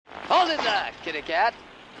it, kitty cat.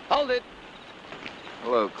 Hold it.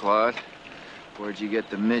 Hello, Claude. Where'd you get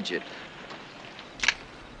the midget?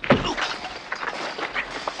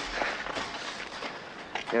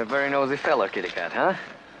 You're a very nosy fellow, kitty cat, huh?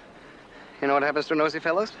 You know what happens to nosy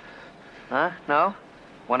fellows? Huh? No?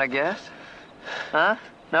 Wanna guess? Huh?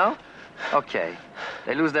 No? Okay.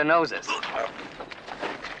 They lose their noses.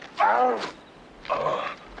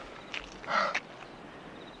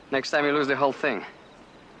 Next time you lose the whole thing.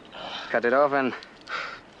 Cut it off and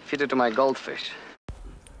feed it to my goldfish.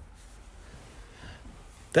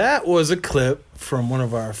 That was a clip from one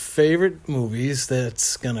of our favorite movies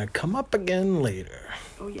that's gonna come up again later.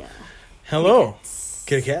 Oh, yeah. Hello,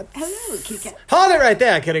 kitty cat. Hello, kitty cat. Hold it right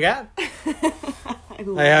there, kitty cat.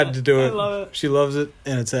 I had to do it. I love it. She loves it,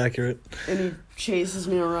 and it's accurate. And he chases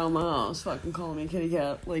me around the house, fucking calling me kitty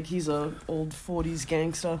cat like he's a old 40s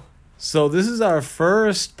gangster. So this is our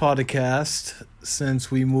first podcast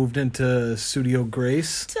since we moved into Studio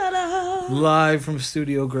Grace. Ta-da! Live from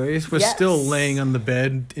Studio Grace. We're still laying on the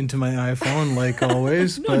bed into my iPhone, like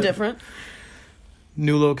always. No different.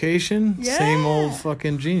 New location, Yeah. same old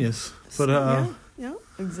fucking genius. But yeah,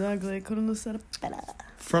 exactly. I couldn't have said it better.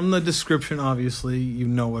 from the description, obviously, you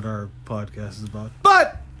know what our podcast is about.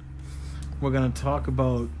 But we're going to talk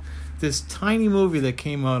about this tiny movie that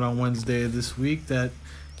came out on Wednesday of this week that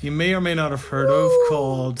you may or may not have heard of,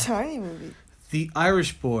 called Tiny movie. The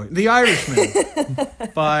Irishman,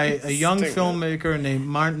 by a young filmmaker named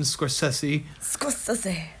Martin Scorsese.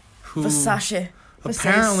 Who Versace.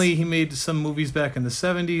 Apparently, he made some movies back in the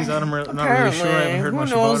 70s. I'm not really sure. I haven't heard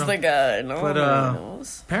much about him. Who knows the guy? No one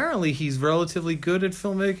knows. Apparently, he's relatively good at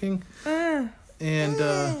filmmaking.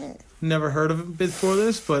 And never heard of him before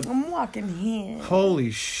this, but... I'm walking here.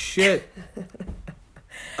 Holy shit.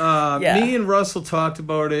 Me and Russell talked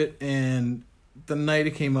about it, and the night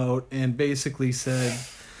it came out, and basically said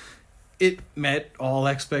it met all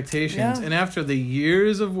expectations. Yeah. And after the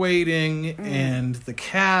years of waiting and the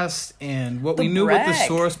cast and what we knew what the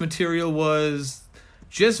source material was,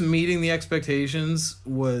 just meeting the expectations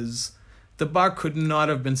was... The bar could not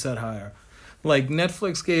have been set higher. Like,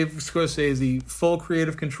 Netflix gave Scorsese full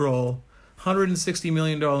creative control, $160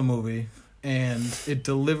 million movie, and it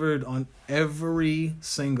delivered on every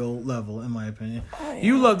single level, in my opinion. Oh, yeah.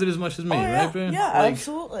 You loved it as much as me, right, Ben? Yeah,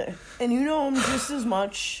 absolutely. And you know him just as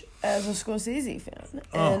much as a Scorsese fan.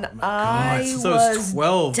 And I since I was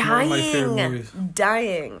 12, dying, one of my favorite movies.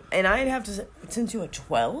 And I'd have to say, since you were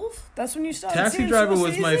 12? That's when you started Taxi seeing Driver Scorsese?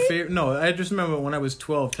 was my favorite. No, I just remember when I was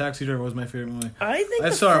 12, Taxi Driver was my favorite movie.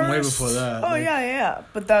 I saw him way before that. Oh, yeah.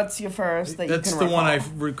 But that's your first that you can recall. That's the one I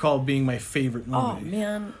recall being my favorite movie. Oh,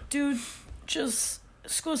 man. Dude,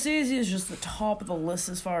 Scorsese is just the top of the list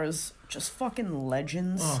as far as just fucking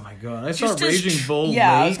legends. Oh my god, I saw Raging Bull.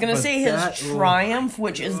 I was gonna say his triumph,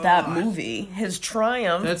 which is that movie. His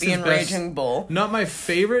triumph being Raging Bull. Not my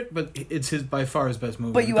favorite, but it's by far his best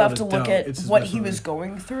movie. But you have to look at what he was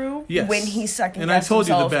going through when he second guessed himself. And I told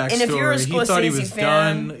you the backstory. And if you're a Scorsese he thought he was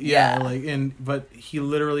fan, done. But he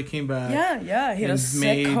literally came back. Yeah. He had a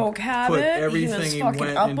sick coke habit. He was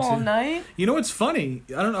fucking up all night. You know what's funny?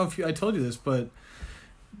 I don't know if I told you this, but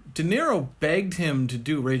De Niro begged him to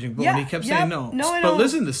do Raging Bull, and he kept saying no. But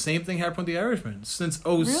listen, the same thing happened with The Irishman. Since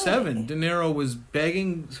 2007, really? De Niro was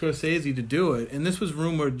begging Scorsese to do it, and this was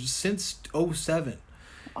rumored since 2007.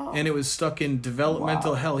 And it was stuck in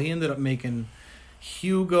developmental hell. He ended up making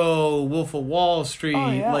Hugo, Wolf of Wall Street.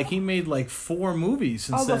 Like, he made like 4 movies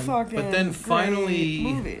since then. But then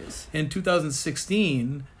finally, in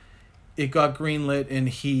 2016... it got greenlit, and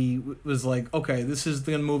he was like, okay, this is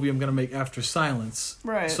the movie I'm going to make after Silence.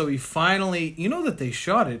 Right. So he finally... You know that they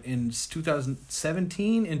shot it in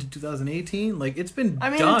 2017 into 2018? Like, it's been done. I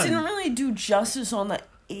mean, it didn't really do justice on the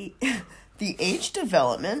age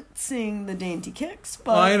development, seeing the dainty kicks,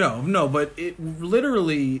 but... I know. No, but it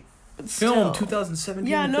literally... Filmed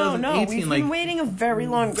 2017, 2018. We've been waiting a very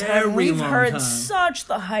long time. We've heard such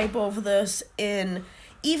the hype over this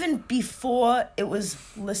even before it was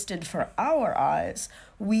listed for our eyes.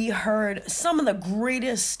 We heard some of the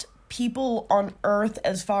greatest people on earth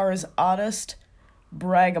as far as artists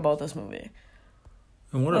brag about this movie.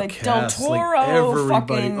 And what a cast. Del Toro, like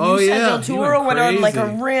everybody. Del Toro went on like a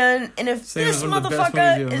rant, and if this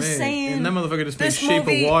motherfucker is saying, and that motherfucker just made Shape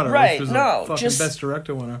of Water, which was a fucking best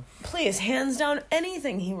director winner. Please, hands down,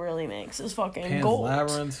 anything he really makes is fucking Pan's gold.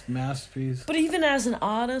 Labyrinth, masterpiece. But even as an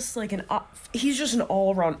artist, he's just an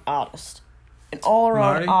all-around artist,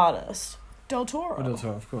 artist. Del Toro. Oh, Del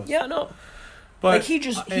Toro, of course. Yeah, no. But he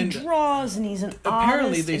draws and he's an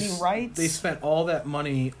artist and he writes. They spent all that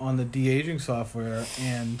money on the de-aging software,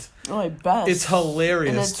 and I bet it's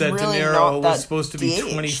hilarious that really De Niro was supposed to be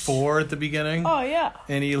de-aged. 24 at the beginning. Oh yeah,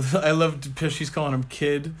 and I loved because she's calling him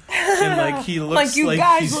kid, and he looks you like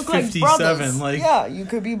guys he's look 57. Yeah, you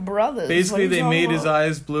could be brothers. Basically, they made his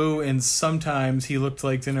eyes blue, and sometimes he looked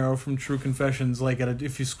like De Niro from True Confessions, like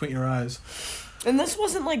if you squint your eyes. And this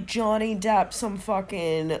wasn't like Johnny Depp, some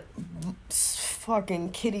fucking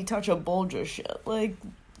kitty touch a bulger shit. Like,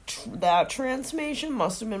 that transformation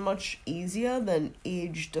must have been much easier than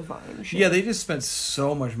age-defying shit. Yeah, they just spent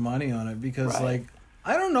so much money on it because, like,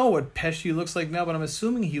 I don't know what Pesci looks like now, but I'm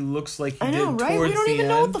assuming he looks like he did towards the end. We don't even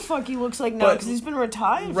know what the fuck he looks like now because he's been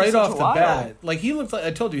retired right for such off a the while. bat. Like, he looked like, I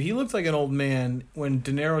told you, he looked like an old man when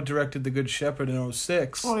De Niro directed The Good Shepherd in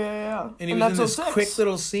 2006. Oh, yeah. And he was in this quick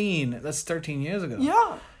little scene. That's 13 years ago.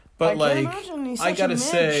 Yeah. But, I can't imagine. He's such I gotta a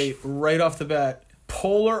say, right off the bat,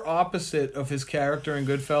 polar opposite of his character in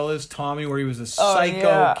Goodfellas, Tommy, where he was a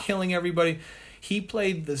psycho, killing everybody. He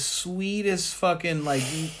played the sweetest fucking, like,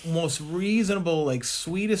 most reasonable, like,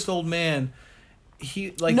 sweetest old man.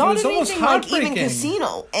 He was almost heartbreaking. Like even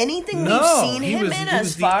Casino. Anything we've seen him in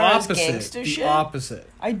as far as gangster shit. The opposite.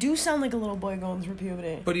 I do sound like a little boy going through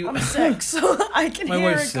puberty. But I'm 6, so I can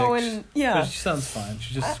hear it going. Yeah. But she sounds fine.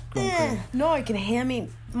 She's just going crazy. No, I can hear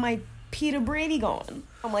my Peter Brady going.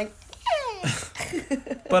 I'm like,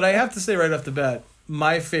 But I have to say right off the bat,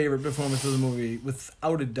 my favorite performance of the movie,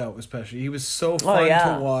 without a doubt, was Pesci. He was so fun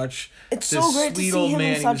to watch. It's so great to see him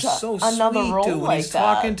in such another role when like he's that.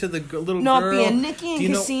 talking to the little Not girl. Not being Nicky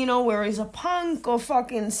in Casino where he's a punk or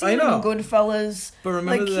fucking seeing Goodfellas. But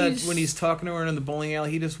remember that when he's talking to her in the bowling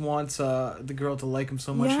alley, he just wants the girl to like him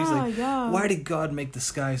so much. He's like, why did God make the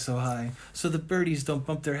sky so high? So the birdies don't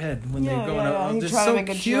bump their head when they're going out. Just so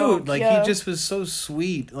cute. Like, he just was so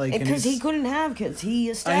sweet. Like, because he couldn't have kids. He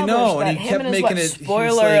established that him and his wife.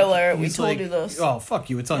 Spoiler alert, we told you this. Oh,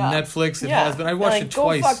 fuck you. It's on Netflix. It has been. I watched it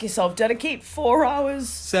twice. Go fuck yourself. Dedicate 4 hours.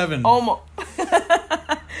 7. Almost.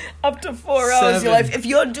 Up to 4 hours of your life. If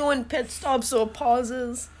you're doing pit stops or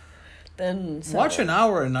pauses, then 7. Watch an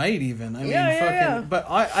hour a night even. I mean, fucking. But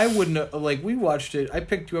I wouldn't, like, we watched it. I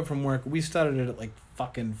picked you up from work. We started it at, like,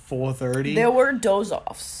 fucking 4:30. There were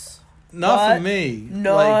doze-offs. Not for me.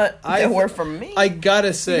 They were for me. I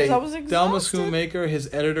gotta say, Thelma Schoonmaker,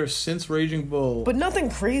 his editor since Raging Bull. But nothing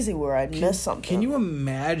crazy where I'd miss something. Can you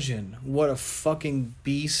imagine what a fucking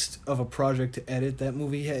beast of a project to edit that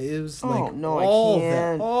movie is? I can't.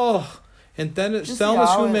 And then Thelma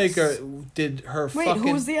Schoonmaker did her fucking... Wait,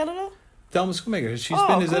 who was the editor? Thelma Schoonmaker. She's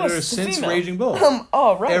been his editor since Raging Bull.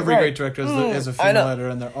 Every great director has a female editor,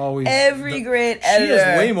 and they're always... Every great editor She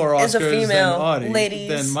has way more Oscars is a female.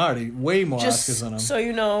 than Marty. Way more Oscars than him. So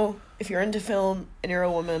you know, if you're into film and you're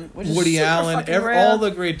a woman, which is Woody super Allen, fucking rare. all the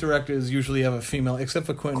great directors usually have a female, except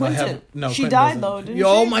for Quentin. She died though, didn't she?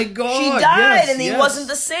 Oh my god! She died, and he wasn't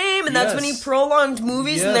the same, and that's when he prolonged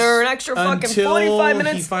movies, and there were an extra fucking 45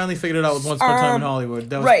 minutes. He finally figured it out with Once Upon a Time in Hollywood.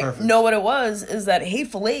 That was perfect. No, what it was is that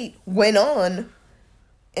Hateful Eight went on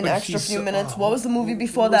an extra few minutes. What was the movie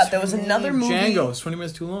before that? There was another movie. Django. It's 20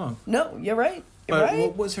 minutes too long. No, you're right.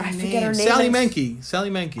 What was her name? Forget her name. Sally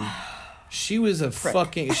Menke. She was a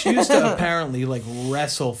fucking... She used to apparently, like,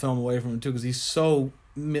 wrestle film away from him, too, because he's so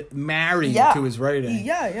married to his writing.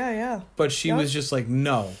 Yeah. But she was just like,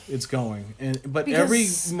 no, it's going. But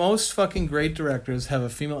most fucking great directors have a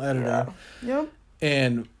female editor. Yeah.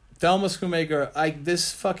 And Thelma Schoonmaker,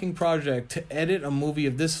 this fucking project, to edit a movie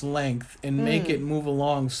of this length and make it move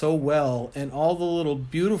along so well, and all the little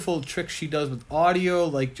beautiful tricks she does with audio,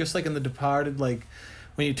 like, just like in The Departed, like...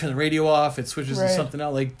 When you turn the radio off, it switches to something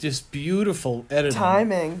else. Like, just beautiful editing.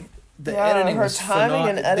 Timing. The editing was phenomenal.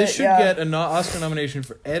 And edit, this should get an Oscar nomination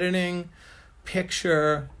for editing,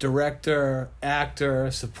 picture, director,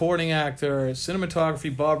 actor, supporting actor,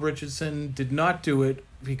 cinematography. Bob Richardson did not do it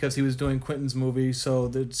because he was doing Quentin's movie. So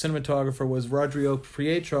the cinematographer was Rodrigo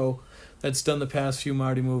Prieto, that's done the past few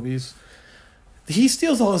Marty movies. He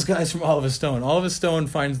steals all his guys from Oliver Stone. Oliver Stone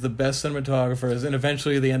finds the best cinematographers, and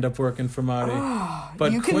eventually they end up working for Marty.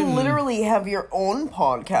 But you can literally have your own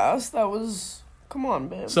podcast. That was... Come on,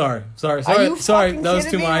 babe. Sorry. That was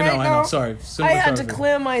too much. I know. Sorry. I had to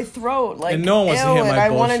clear my throat. Like, and no one wants to hear my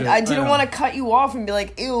bullshit. I didn't want to cut you off and be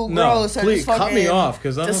like, ew, gross. No, please, cut me off,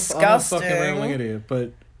 because I'm a fucking rambling idiot.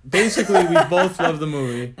 But... Basically, we both love the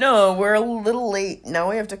movie. No, we're a little late. Now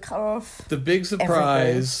we have to cut off. The big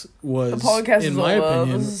surprise was, the podcast in is my over.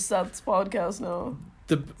 opinion, This is Seth's podcast now.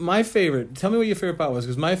 My favorite. Tell me what your favorite part was,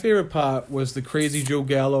 because my favorite part was the crazy Joe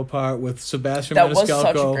Gallo part with Sebastian Maniscalco. That was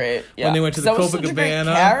such a great. Yeah. When they went to the Copacabana. That was such a great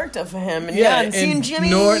character for him. And seeing Jimmy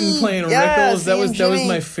Norton playing Rickles. That was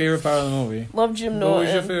my favorite part of the movie. Love Jim Norton. What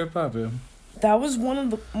was your favorite part, babe? That was one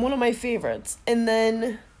of my favorites. And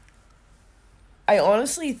then I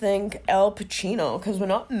honestly think Al Pacino, because we're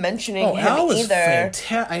not mentioning him Al was either.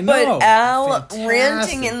 I know. But Al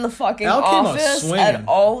ranting in the fucking office at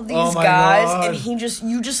all of these guys, God. And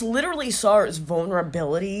you just literally saw his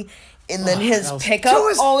vulnerability, and then his pickup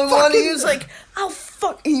all in one. He was like,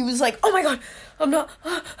 he was like, oh my God. I'm not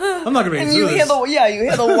gonna be able to do this. You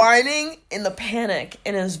hear the whining and the panic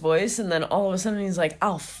in his voice, and then all of a sudden he's like,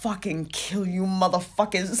 I'll fucking kill you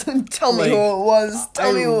motherfuckers, and tell me who it was.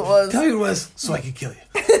 Tell me who it was so I can kill you.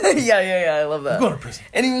 yeah, I love that. I'm going to prison.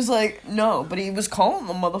 And he was like, no, but he was calling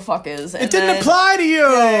them motherfuckers. And it didn't apply to you.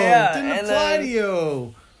 It didn't apply to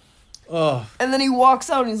you. Oh. And then he walks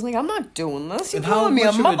out and he's like, I'm not doing this. You're calling me a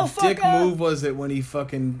motherfucker. How much of a dick move was it when he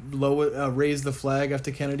fucking raised the flag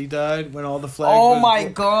after Kennedy died? When all the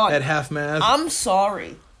flags God. At half-mast? I'm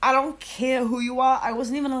sorry. I don't care who you are. I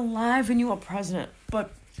wasn't even alive when you were president.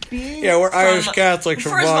 But we're Irish Catholics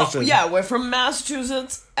from Boston. We're from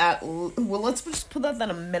Massachusetts. Let's just put that at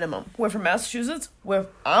a minimum. We're from Massachusetts.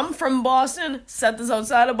 I'm from Boston. Seth is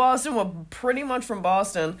outside of Boston. We're pretty much from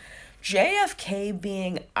Boston. JFK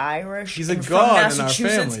being Irish, he's a god in our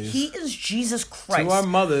families. He is Jesus Christ. To our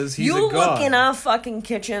mothers, he's a god. You look in our fucking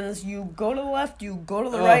kitchens, you go to the left, you go to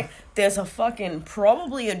the right, there's a fucking,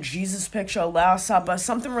 probably a Jesus picture, Last Supper,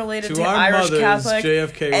 something related to Irish mothers, Catholic.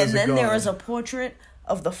 JFK and then god. there is a portrait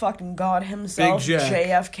of the fucking god himself,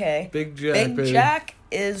 JFK. Big Jack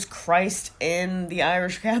is Christ in the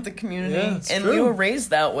Irish Catholic community, and true. we were raised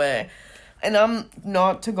that way. And I'm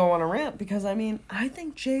not to go on a rant, because I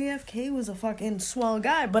think JFK was a fucking swell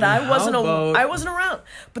guy, but I wasn't around.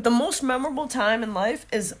 But the most memorable time in life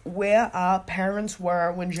is where our parents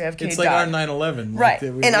were when JFK died. It's like our 9/11. Right.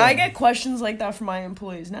 And I get questions like that from my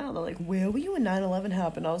employees now. They're like, where were you when 9/11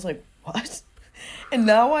 happened? I was like, what? And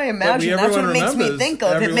now I imagine that's what it makes me think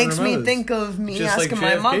of. It makes me think of me just asking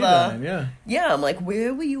my mother. Yeah, I'm like,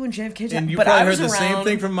 where were you when JFK died? And you probably heard the same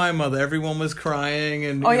thing from my mother. Everyone was crying.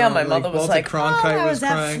 And my mother was like, I was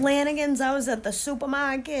at Flanagan's, I was at the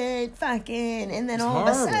supermarket, fucking, and then all of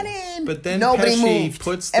a sudden, but then nobody Pesci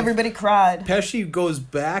moved. Everybody cried. Pesci goes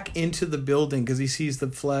back into the building because he sees the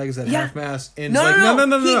flags at half-mast. And no.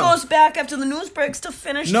 He goes back after the news breaks to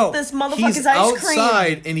finish this motherfucker's ice cream. He's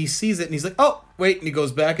outside, and he sees it, and he's like, oh, wait, and he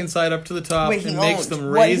goes back inside up to the top and makes them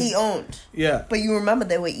raise... What he owned. Yeah. But you remember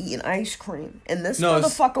they were eating ice cream. And this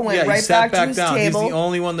motherfucker went right back to his table. He's the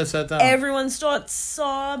only one that sat down. Everyone started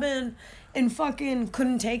sobbing and fucking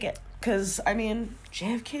couldn't take it. Because,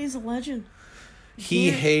 JFK's a legend.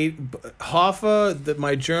 Hoffa,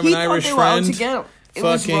 my German-Irish friend...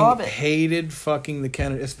 fucking hated fucking the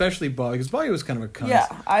Kennedy, especially Bobby, because Bobby was kind of a cunt. Yeah,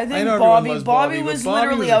 I think Bobby was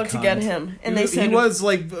literally out to get him, and they said he was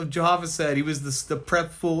like Jehovah said, he was the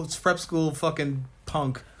prep school fucking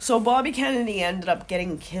punk. So Bobby Kennedy ended up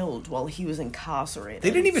getting killed while he was incarcerated.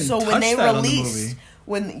 They didn't even touch that on the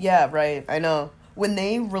movie. I know. When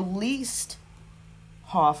they released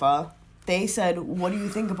Hoffa, they said, "What do you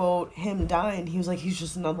think about him dying?" He was like, "He's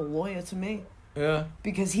just another lawyer to me." Yeah,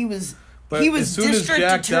 because he was. But as soon as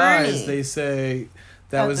Jack dies, they say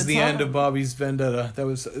that was the end of Bobby's vendetta. That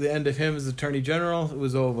was the end of him as Attorney General. It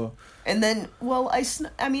was over. And then, I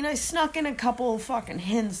snuck in a couple of fucking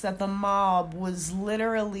hints that the mob was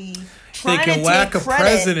literally trying to take whack a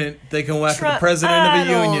president. They can whack the president of a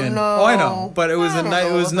union. Know. I know, but it was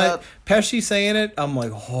Pesci saying it. I'm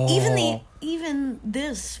like, Even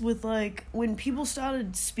this with when people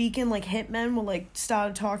started speaking, hitmen were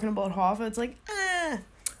started talking about Hoffa. It's like,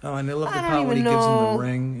 Oh, and I love the part when he gives him the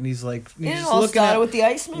ring, and he's like, he's just looking at with the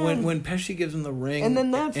Iceman. When Pesci gives him the ring, and then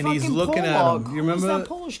that and he's looking at him. You remember that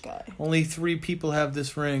Polish guy? Only 3 people have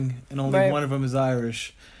this ring, and only one of them is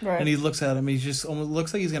Irish. Right. And he looks at him. He just almost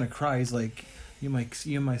looks like he's gonna cry. He's like,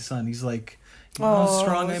 "You're my son." He's like, "You know how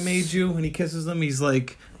strong I made you." And he kisses him. He's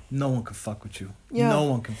like, no one can fuck with you. Yeah. No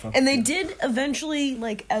one can fuck with you. And they did eventually,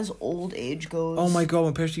 as old age goes. Oh my God,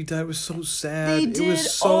 when Pesci died, it was so sad. They did. It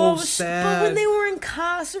was so sad. But when they were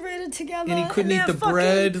incarcerated together. And he couldn't eat the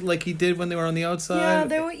bread like he did when they were on the outside. Yeah,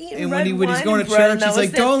 they were eating and red when he's going to church, he's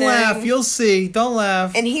like, don't laugh, you'll see, don't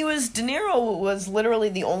laugh. And De Niro was literally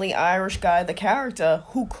the only Irish guy, the character,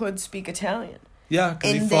 who could speak Italian. Yeah,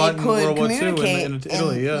 because he fought in World War II in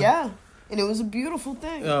Italy, Yeah. And it was a beautiful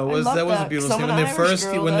thing. That was a beautiful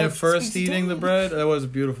scene. When they're first eating the bread, that was a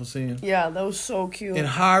beautiful scene. Yeah, that was so cute. And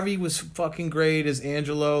Harvey was fucking great as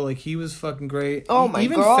Angelo. Like, he was fucking great. Oh, my God.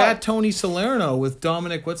 Even Fat Tony Salerno with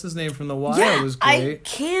Dominic, what's his name from The Wire, was great. I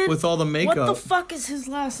can't... With all the makeup. What the fuck is his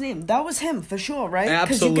last name? That was him, for sure, right?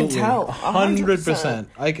 Absolutely. Because you can tell.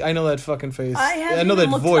 100%. I know that fucking face. I know that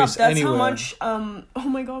voice anywhere. That's how much... oh,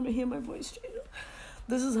 my God, I hear my voice change.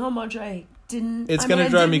 This is how much I didn't... It's going to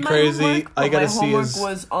drive me crazy. I got to see his... My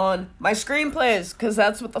homework was on my screenplays, because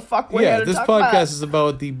that's what the fuck we're here to talk about. Yeah, this podcast is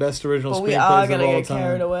about the best original screenplays of all time. But we are going to get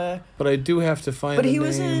carried away. But I do have to find the name.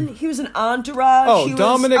 He was in Entourage. Oh,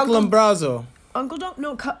 Dominic Lombrazzo. Uncle Dom...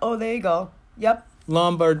 No, oh, there you go. Yep.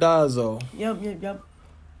 Lombardazzo. Yep.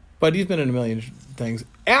 But he's been in a million things.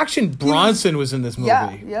 Action Bronson was in this movie.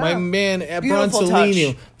 Yeah. My man,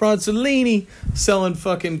 Bronsolini selling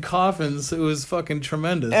fucking coffins. It was fucking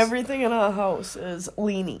tremendous. Everything in our house is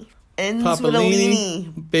leany. Ends with a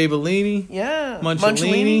leany. Babellini. Yeah.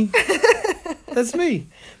 Muncholini. That's me.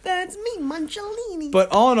 That's me, Muncholini.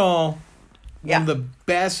 But all in all, one of the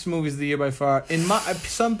best movies of the year by far. And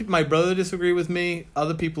my brother disagree with me.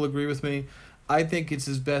 Other people agree with me. I think it's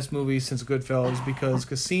his best movie since Goodfellas because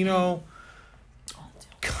Casino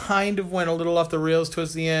kind of went a little off the rails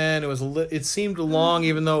towards the end. It seemed long,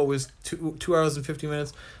 even though it was 2 hours and 50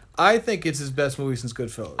 minutes. I think it's his best movie since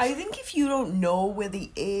Goodfellas. I think if you don't know where the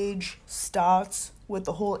age starts with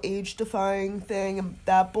the whole age-defying thing and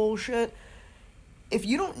that bullshit, if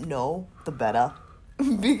you don't know, the better.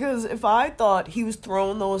 Because if I thought he was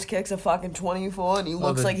throwing those kicks at fucking 24 and he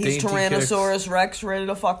looks like he's Tyrannosaurus Rex ready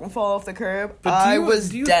to fucking fall off the curb, I was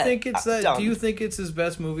dead. Do you think it's his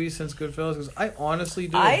best movie since Goodfellas? Because I honestly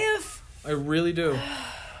do. I really do.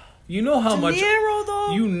 You know how much... De Niro,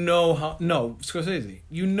 though? You know how... No, Scorsese.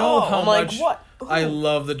 You know how much... What? I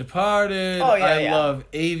love The Departed. I love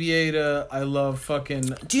Aviator. I love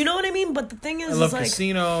fucking... Do you know what I mean? But the thing is... I love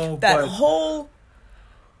Casino. That whole...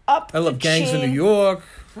 I love Gangs of New York.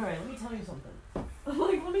 All right, let me tell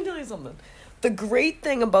you something. The great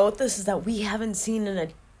thing about this is that we haven't seen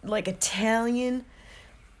Italian.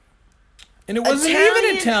 And it wasn't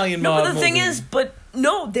even Italian mob but the thing is,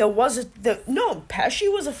 there was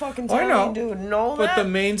Pesci was a fucking Italian dude. No, but the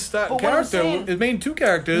main the main two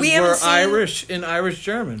characters were Irish and Irish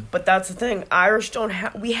German. But that's the thing. Irish don't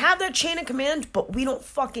have... We have that chain of command, but we don't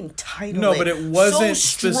fucking title it. No, but it wasn't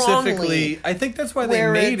specifically... I think that's why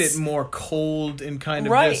they made it more cold and kind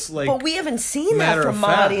of this, like... But we haven't seen that from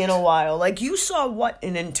Marty in a while. Like, you saw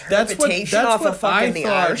an interpretation off of fucking the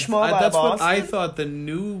Irish mob. That's what I thought the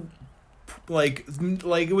new... Like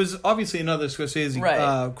it was obviously another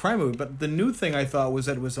Scorsese crime movie, but the new thing I thought was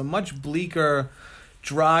that it was a much bleaker,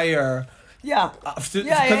 drier. Because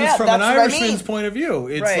it's from an Irishman's point of view.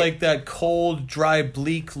 It's like that cold, dry,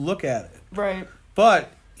 bleak look at it. Right.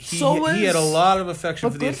 But he had a lot of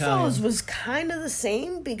affection for the Italians. Goodfellas was kind of the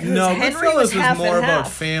same because Henry was half more and half.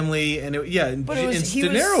 about family and De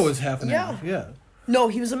Niro was half and half. Yeah. No,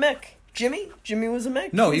 he was a Mick. Jimmy was a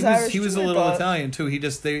mix. No, he was a little Italian too. You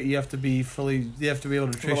have to be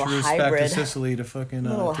able to trace your roots back to Sicily to fucking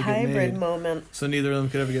little to hybrid get made. moment. So neither of them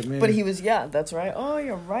could ever get made. But he was that's right. Oh,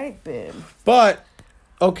 you're right, babe. But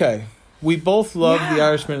okay, we both love The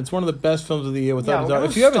Irishman. It's one of the best films of the year without a doubt.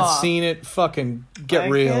 If you haven't seen it, fucking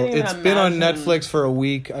get real. It's been on Netflix for a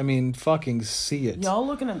week. I mean, fucking see it. Y'all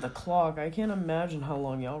looking at the clock. I can't imagine how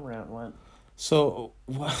long y'all rant went. So,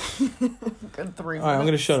 good 3 minutes. All right, I'm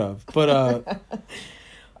going to shut up. But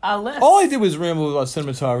all I did was ramble about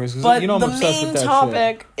cinematography because I'm obsessed with that shit. But the main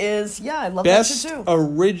topic is, I love that shit too. Best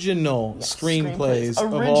original screenplays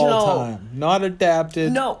of all time. Not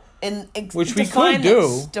adapted. No, which we could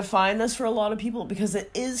do. Define this for a lot of people because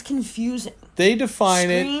it is confusing. They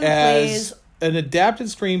define it as an adapted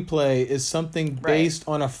screenplay is something based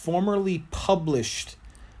on a formerly published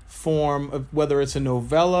form of whether it's a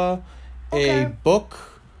novella, a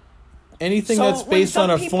book, anything that's based on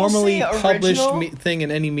a formerly published thing in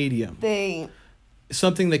any medium.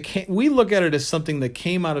 Something that we look at it as something that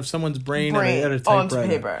came out of someone's brain at a typewriter,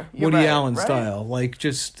 paper. Woody Allen style, like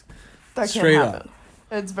just that straight up.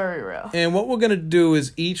 It's very real. And what we're gonna do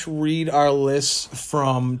is each read our lists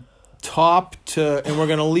from top to, and we're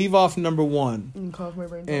gonna leave off number 1,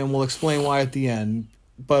 and we'll explain why at the end.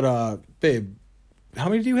 But babe, how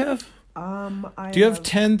many do you have? Do you have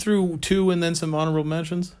 10 through 2 and then some honorable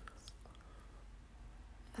mentions?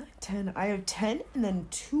 Not 10. I have 10 and then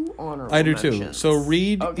 2 honorable mentions. I do too. So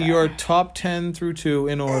read your top 10 through 2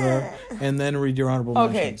 in order and then read your honorable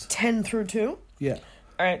mentions. Okay, 10 through 2? Yeah.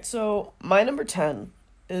 All right, so my number 10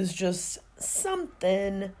 is just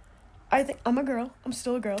something I think I'm a girl. I'm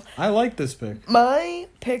still a girl. I like this pick. My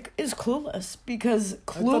pick is Clueless because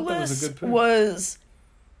Clueless was.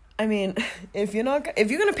 I mean, if you're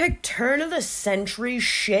gonna pick turn of the century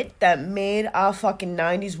shit that made our fucking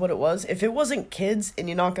 90s what it was, if it wasn't kids and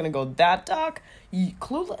you're not gonna go that dark,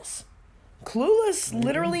 Clueless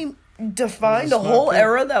literally defined a whole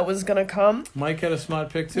era that was gonna come. Mike had a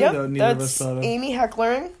smart pick too. Yep, that's Amy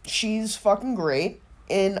Heckler. She's fucking great,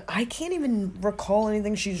 and I can't even recall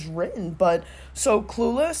anything she's written. But so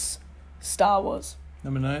Clueless, Star Wars.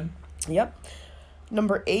 Number 9. Yep.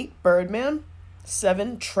 Number 8, Birdman.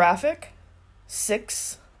 7, Traffic.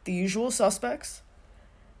 6, The Usual Suspects.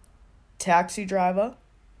 Taxi Driver.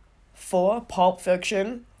 4, Pulp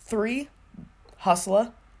Fiction. 3,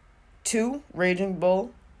 Hustler. 2, Raging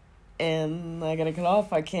Bull. And I gotta cut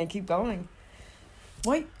off. I can't keep going.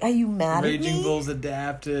 What? Are you mad at me? Raging Bull's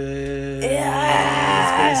adapted.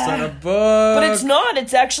 Yeah. It's based on a book. But it's not.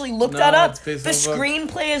 It's actually, look that up. The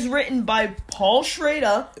screenplay is written by Paul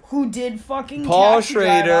Schrader, who did fucking Paul Taxi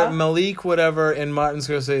Schrader, Driver. Malik whatever, and Martin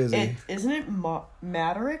Scorsese. Isn't it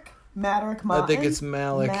Maverick? Martin? I think it's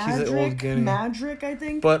Malik. He's an old Guinea. Madrick, I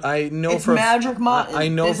think. But I know it's Madrick Martin. I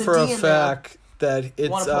know for a fact that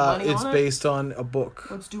it's based on a book.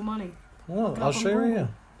 Let's do money. Well, I'll show you.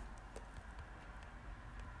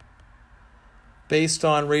 Based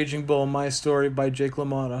on Raging Bull, My Story by Jake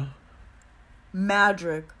LaMotta.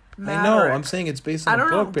 Madrick. I know. I'm saying it's based on a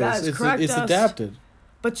book. Guys, it's adapted.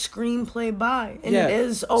 But screenplay by. And yeah, it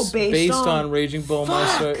is based on Raging Bull, My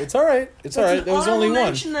Story. It's all right. It's all right. There was only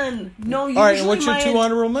one. Then. No, all right, and what's your 2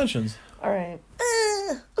 honorable mentions? All right.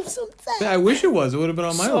 I'm so sad. I wish it was. It would have been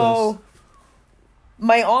on my list.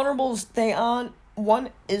 My honorables, they aren't. One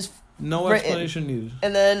is no written. Explanation needed.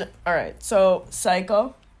 And then, all right, so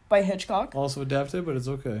Psycho by Hitchcock. Also adapted, but it's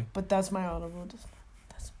okay. But that's my honorable.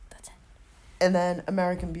 That's it. And then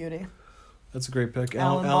American Beauty. That's a great pick.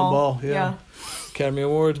 Alan Ball. Yeah. Academy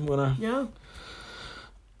Award winner. Yeah.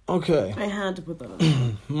 Okay. I had to put that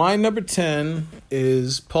on. My number 10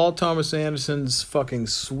 is Paul Thomas Anderson's fucking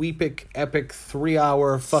sweepic, epic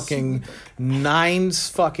 3-hour fucking 9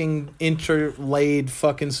 fucking interlaid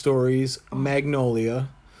fucking stories, Magnolia.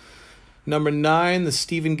 Number 9, the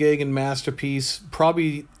Stephen Gaghan masterpiece,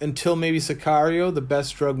 probably until maybe Sicario, the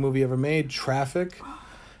best drug movie ever made, Traffic.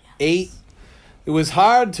 8. It was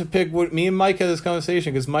hard to pick. Me and Mike had this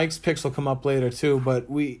conversation because Mike's picks will come up later too. But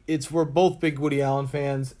we're both big Woody Allen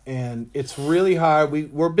fans, and it's really hard.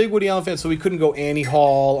 We're big Woody Allen fans, so we couldn't go Annie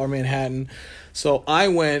Hall or Manhattan. So I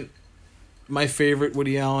went. My favorite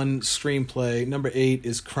Woody Allen screenplay, number 8,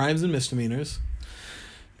 is Crimes and Misdemeanors.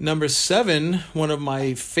 Number 7, one of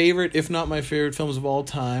my favorite, if not my favorite, films of all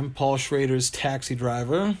time, Paul Schrader's Taxi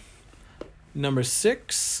Driver. Number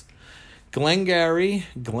 6. Glengarry,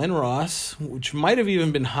 Glen Ross, which might have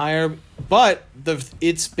even been higher, but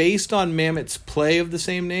it's based on Mamet's play of the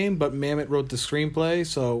same name, but Mamet wrote the screenplay,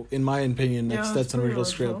 so in my opinion, that's an original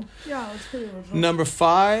script. Yeah, it's pretty original. Number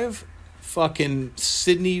 5, fucking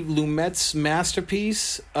Sidney Lumet's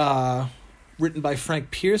masterpiece, written by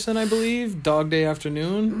Frank Pearson, I believe, Dog Day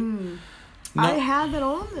Afternoon. I have it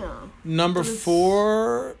on there. Number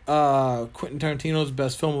 4, Quentin Tarantino's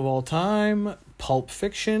best film of all time, Pulp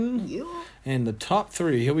Fiction. Yeah. And the top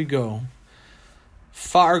 3, here we go.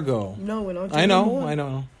 Fargo. No, we're not. I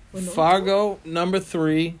know. Fargo, number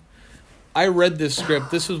 3. I read this script.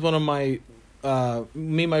 This was one of my...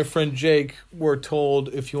 me and my friend Jake were told,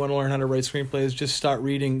 if you want to learn how to write screenplays, just start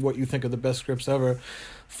reading what you think are the best scripts ever.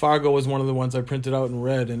 Fargo was one of the ones I printed out and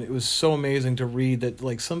read, and it was so amazing to read that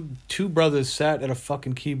like some 2 brothers sat at a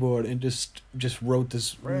fucking keyboard and just wrote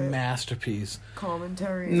this masterpiece.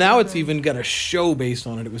 Commentary. Now it's even got a show based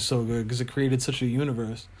on it. It was so good because it created such a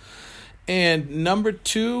universe. And number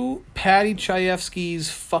 2, Patty Chayefsky's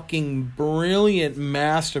fucking brilliant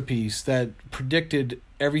masterpiece that predicted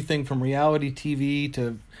everything from reality TV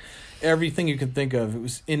to everything you can think of. It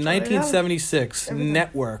was in 1976.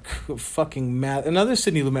 Network. Fucking another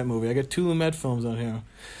Sidney Lumet movie. I got 2 Lumet films on here.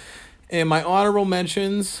 And my honorable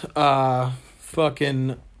mentions,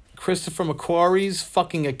 fucking Christopher McQuarrie's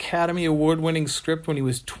fucking Academy Award-winning script when he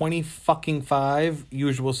was 25,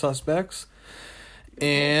 Usual Suspects.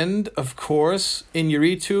 And, of course,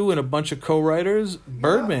 Iñárritu and a bunch of co-writers,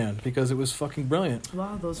 Birdman, because it was fucking brilliant.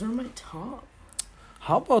 Wow, those are my top.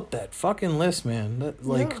 How about that fucking list, man?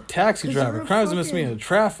 Taxi Driver, Crimes and Misdemeanors,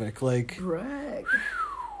 Traffic, like... Greg.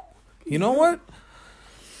 You know what?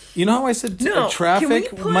 You know how I said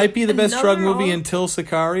Traffic might be the best drug movie until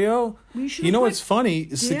Sicario? You know what's funny?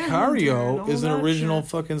 Sicario is an original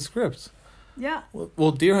fucking script. Yeah.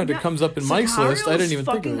 Well, Deer Hunter comes up in Mike's list. I didn't even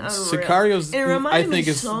think of it. Sicario's, I think,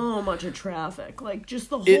 is so much of Traffic. Like, just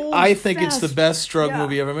the whole I think it's the best drug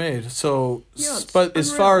movie ever made. So, but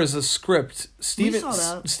as far as a script, Stephen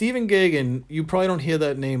Gaghan, you probably don't hear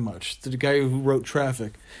that name much. The guy who wrote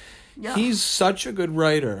Traffic. Yeah. He's such a good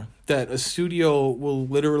writer that a studio will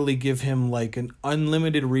literally give him like an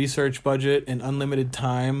unlimited research budget and unlimited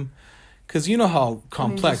time. Because you know how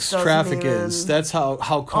complex Traffic is. That's how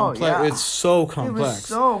complex. It's so complex. It was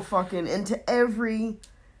so fucking into every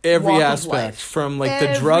aspect, from like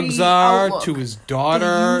the drug czar to his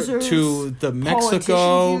daughter to the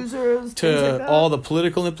Mexico to all the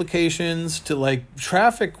political implications to like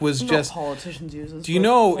Traffic was just politicians users. Do you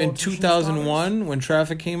know in 2001 when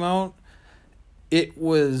Traffic came out, it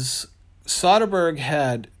was Soderbergh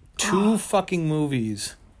had 2 fucking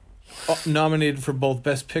movies nominated for both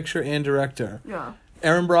Best Picture and Director. Yeah.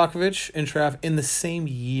 Erin Brockovich and Traffic in the same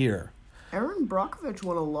year. Erin Brockovich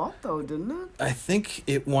won a lot, though, didn't it? I think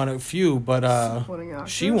it won a few, but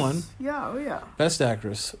she won. Yeah, yeah. Best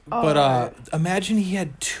Actress. But imagine he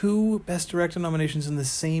had 2 Best Director nominations in the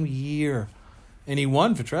same year. And he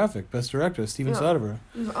won for Traffic, Best Director, Steven Soderbergh.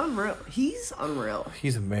 He's unreal. He's unreal.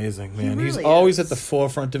 He's amazing, man. He really he's always at the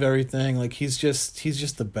forefront of everything. Like, he's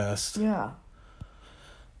just the best. Yeah.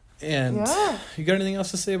 And you got anything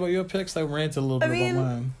else to say about your picks? I ranted a little bit about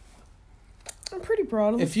mine. I'm pretty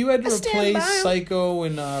proud of them. If you had to replace Psycho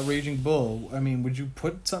and Raging Bull, I mean, would you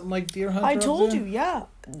put something like Deer Hunter? I told you, yeah.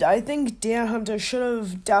 I think Deer Hunter should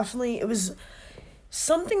have definitely. It was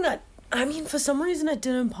something that, I mean, for some reason it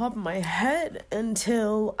didn't pop in my head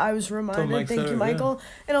until I was reminded. Thank you, Michael.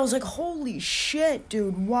 Yeah. And I was like, holy shit,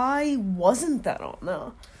 dude, why wasn't that on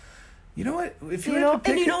there? You know what? If you know,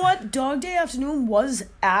 and you know what? Dog Day Afternoon was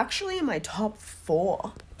actually in my top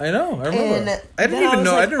 4. I know. I remember. I didn't even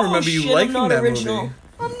know. I didn't remember you liking that original. movie.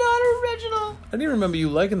 I'm not original. I didn't remember you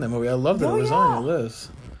liking that movie. I loved it. It was on your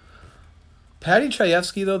list. Patty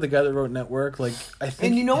Chayefsky, though, the guy that wrote Network, like, I think.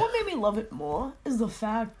 And you know what made me love it more is the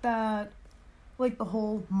fact that, like, the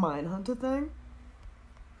whole Mindhunter thing.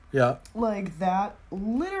 Yeah. Like, that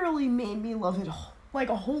literally made me love it like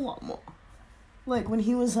a whole lot more. Like, when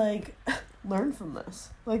he was like, learn from this.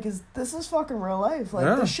 Like, this is fucking real life.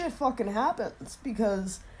 Like, this shit fucking happens.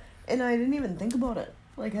 Because, and I didn't even think about it.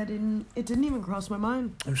 Like, it didn't even cross my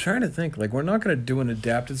mind. I'm trying to think. Like, we're not going to do an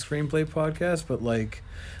adapted screenplay podcast,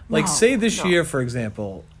 but say this year, for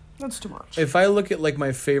example. That's too much. If I look at, like,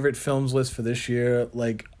 my favorite films list for this year,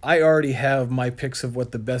 like, I already have my picks of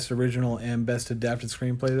what the best original and best adapted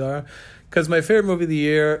screenplays are. Because my favorite movie of the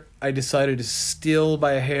year, I decided to steal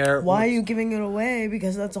by a hair. Why are you giving it away?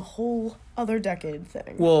 Because that's a whole other decade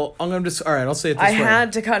thing. Well, I'm going to just... All right, I'll say it this way. I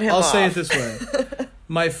had to cut him off. I'll say it this way.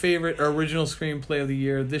 My favorite original screenplay of the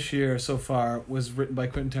year this year so far was written by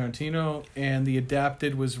Quentin Tarantino, and the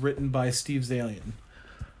adapted was written by Steve Zalian.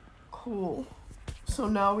 Cool. So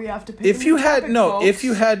now we have to pick if you had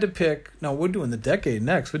to pick... No, we're doing the decade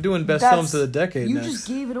next. We're doing best films of the decade next. You just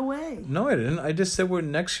gave it away. No, I didn't. I just said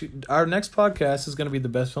our next podcast is going to be the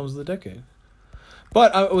best films of the decade.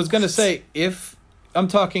 But I was going to say, if I'm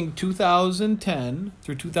talking 2010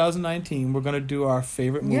 through 2019, we're going to do our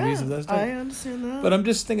favorite movies of that decade. I understand that. But I'm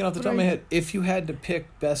just thinking off the top of my head, if you had to pick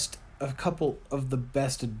a couple of the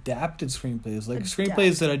best adapted screenplays, like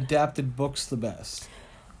screenplays that adapted books the best.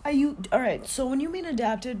 Alright, so when you mean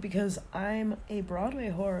adapted, because I'm a Broadway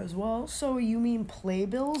whore as well, so you mean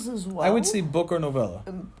playbills as well? I would say book or novella.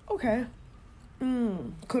 Okay.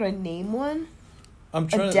 Could I name one? I'm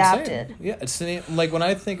trying adapted. to say. Yeah, it's like when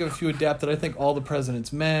I think of a few adapted, I think All the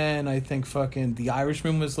President's Men, I think fucking The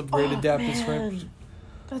Irishman was a great adapted script.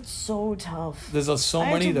 That's so tough. There's so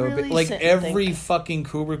many though. Really like every fucking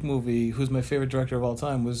Kubrick movie, who's my favorite director of all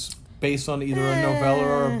time, was based on either a novella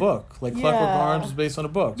or a book. Like Clockwork Orange was based on a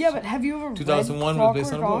book. Yeah, but have you ever 2001 read was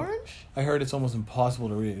based on a book. Orange? I heard it's almost impossible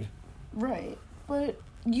to read. Right, but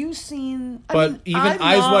you've seen... But even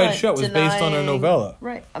Eyes Wide Shut was based on a novella.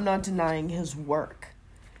 Right, I'm not denying his work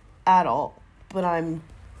at all, but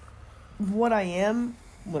what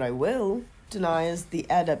I will deny is the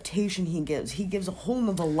adaptation he gives. He gives a whole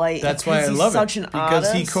nother light. That's why I love it. Because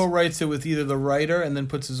artist. he co-writes it with either the writer and then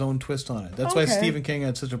puts his own twist on it. That's why Stephen King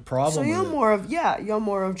had such a problem. So you're more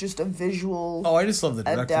of just a visual. Oh, I just love the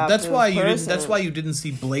direction. That's why you didn't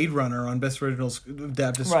see Blade Runner on Best Original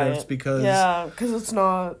Adapted Scripts because because it's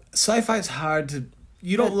not sci-fi is hard to.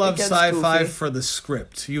 You don't love sci-fi goofy. For the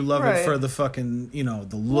script. You love it for the fucking,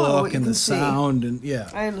 the look and the sound and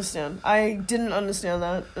I understand. I didn't understand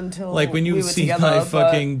that until like when you see my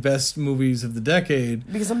fucking best movies of the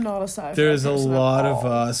decade. Because I'm not a sci-fi. There's a lot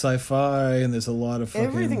of sci-fi and there's a lot of fucking...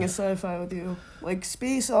 Everything is sci-fi with you. Like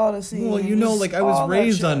Space Odyssey. Well, like I was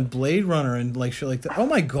raised on Blade Runner and like shit like that. Oh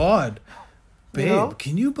my God. Babe,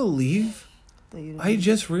 can you believe? I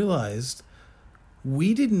just realized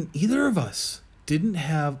either of us didn't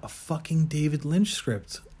have a fucking David Lynch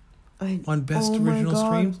script on Best Original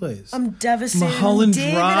Screenplays. I'm devastated. Mulholland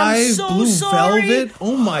Drive, Blue Velvet.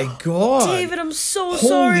 Oh my God. David, I'm so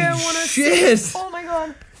sorry. Holy shit. Oh my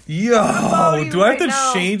God. Yo, do I have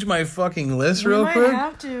to change my fucking list real quick? I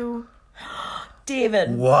have to.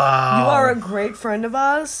 David. Wow. You are a great friend of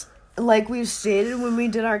ours. Like we've stated when we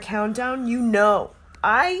did our countdown,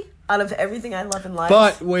 out of everything I love in life.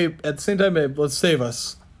 But wait, at the same time, babe, let's save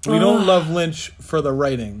us. We don't love Lynch for the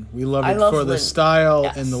writing. We love it for the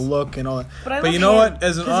style and the look and all that. But you know what?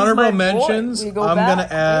 As an honorable mentions, I'm going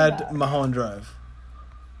to add Mulholland Drive.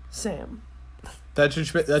 Sam. That's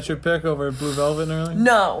your pick over Blue Velvet and everything?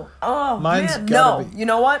 No. Oh, mine's man. No. You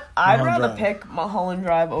know what? I'd rather pick Mulholland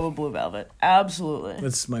Drive over Blue Velvet. Absolutely.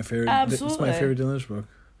 That's my favorite. Absolutely. It's my favorite Lynch book.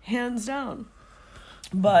 Hands down.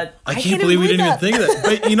 But I can't believe we didn't even think of that.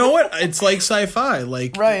 But you know what? It's like sci-fi.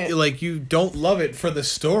 Like, like you don't love it for the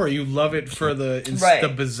story. You love it for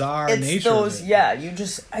the bizarre nature of it. Yeah, you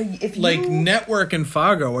just... if you, like Network and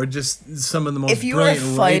Fargo are just some of the most brilliant if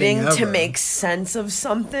you are fighting to make sense of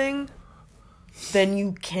something, then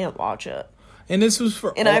you can't watch it. And this was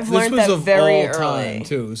for... And I've learned that very early.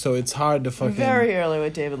 Too, so it's hard to fucking... Very early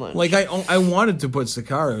with David Lynch. Like, I wanted to put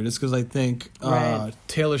Sicario just because I think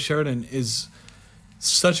Taylor Sheridan is...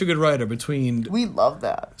 such a good writer between... We love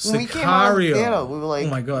that. Sicario. When we came out of the theater, we were like... Oh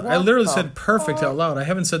my God. I literally said perfect out loud. I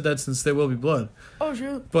haven't said that since There Will Be Blood. Oh,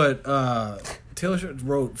 sure. But Taylor Sheridan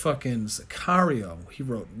wrote fucking Sicario. He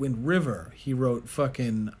wrote Wind River. He wrote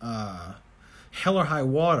fucking Hell or High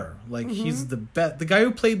Water. Like, he's the best. The guy who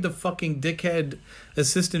played the fucking dickhead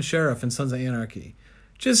assistant sheriff in Sons of Anarchy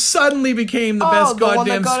just suddenly became the best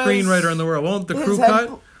goddamn screenwriter in the world. Won't the crew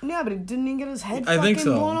cut? Yeah, but didn't he get his head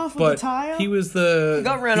blown off with a tire? He was the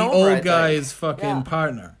old guy's fucking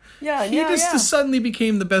partner. Yeah, he just suddenly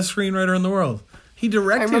became the best screenwriter in the world. He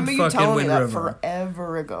directed fucking Wind River. I remember you telling me that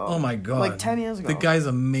forever ago. Oh my God. Like 10 years ago. The guy's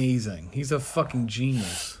amazing. He's a fucking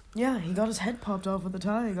genius. Yeah, he got his head popped off with a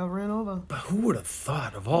tire. He got ran over. But who would have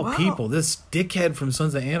thought, of all people, this dickhead from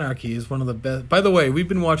Sons of Anarchy is one of the best. By the way, we've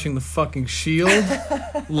been watching The fucking Shield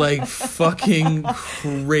like fucking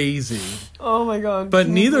crazy. Oh my God. But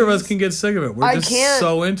neither of us can get sick of it. We're just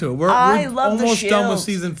so into it. We're almost done with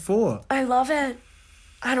season 4. I love it.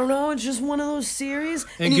 I don't know. It's just one of those series.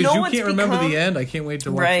 And because you can't remember the end, I can't wait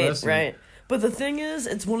to watch the rest of it. But the thing is,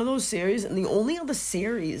 it's one of those series, and the only other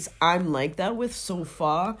series I'm like that with so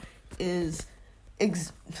far is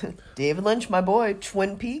David Lynch, my boy,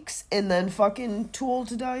 Twin Peaks, and then fucking Too Old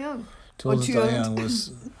to Die Young. Too Old to Die Young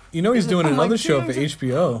was... You know he's doing another show for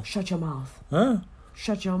HBO. Shut your mouth. Huh?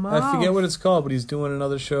 Shut your mouth. I forget what it's called, but he's doing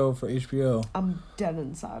another show for HBO. I'm dead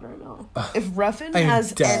inside right now. If Refn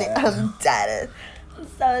has any... I'm dead. I'm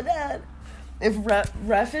so dead. If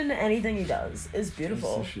Refn, anything he does is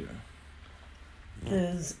beautiful.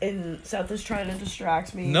 Seth is trying to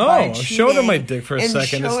distract me. No, I showed him my dick for a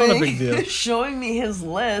second. It's not a big deal. Showing me his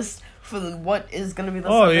list for what is going to be the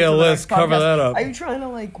subject of the next podcast. Cover that up. Are you trying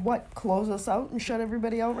to close us out and shut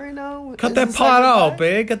everybody out right now? Cut that pot out,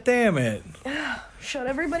 babe. God damn it. Shut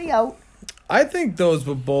everybody out. I think those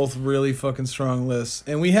were both really fucking strong lists,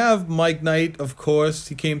 and we have Mike Knight, of course.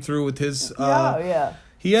 He came through with his. Yeah.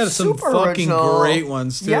 He had some fucking great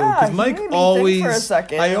ones, too. Yeah, because Mike always...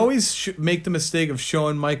 I always make the mistake of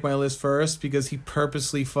showing Mike my list first because he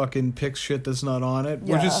purposely fucking picks shit that's not on it,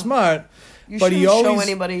 which is smart. But he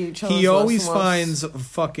always finds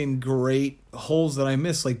fucking great holes that I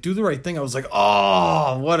miss. Like, Do the Right Thing. I was like,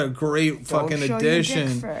 oh, what a great fucking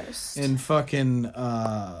addition. And fucking...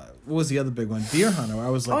 what was the other big one? Deer Hunter. I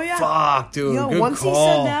was like, fuck, dude, good once call. He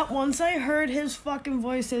said that, once I heard his fucking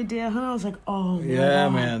voice say Deer Hunter, I was like, oh, my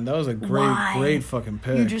God. Man, that was a great fucking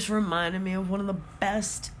pick. You just reminded me of one of the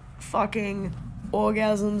best fucking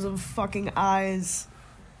orgasms of fucking eyes.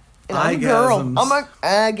 And I'm a girl.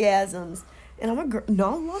 Orgasms. And I'm a girl.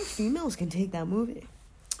 Not a lot of females can take that movie.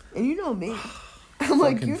 And you know me. I'm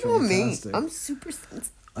like, you know fantastic. Me. I'm super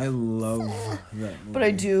sensitive. I love that movie. But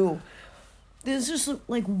I do. There's just,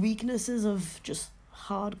 weaknesses of just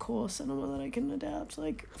hardcore cinema that I can adapt.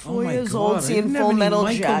 4 years old, seeing Full Metal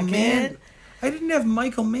Jacket. I didn't have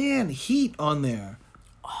Michael Mann Heat on there.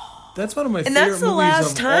 Oh, That's one of my and favorite that's the movies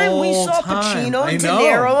last of time we all saw time. Pacino and De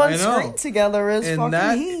Niro on screen together as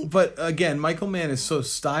fucking heat. But again, Michael Mann is so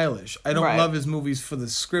stylish. I don't love his movies for the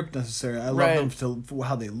script necessarily. I love them for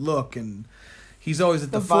how they look, and he's always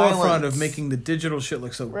at the forefront of making the digital shit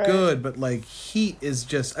look so good. But like Heat is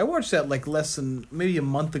just, I watched that like less than maybe a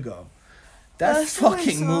month ago. That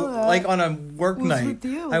fucking movie, like on a work night,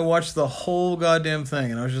 I watched the whole goddamn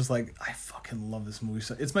thing, and I was just like, I fucking love this movie.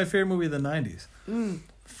 So it's my favorite movie of the 90s.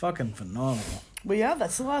 Fucking phenomenal. But yeah,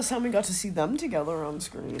 that's the last time we got to see them together on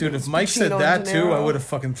screen. Dude, if Mike said that too, I would have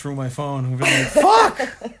fucking threw my phone and been like, fuck!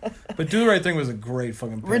 But Do the Right Thing was a great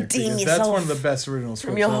fucking pick. Redeem yourself. That's one of the best original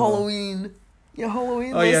scripts from your Halloween. Your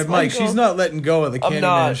Halloween. Oh yeah, Mike, she's not letting go of the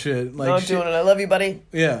Candyman shit. Like, not doing it. I love you, buddy.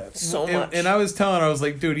 Yeah, so much. And I was telling her, I was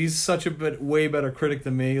like, dude, he's such a way better critic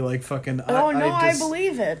than me. Like fucking. I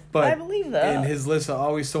believe it. I believe that. And his lists are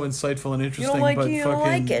always so insightful and interesting. You don't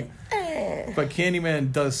like it. But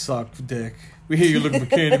Candyman does suck, dick. We hear you looking for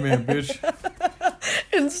Candyman, bitch.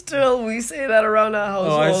 And still, we say that around our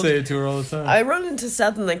household. Oh, I say it to her all the time. I run into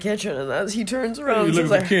Seth in the kitchen, and as he turns around, you looking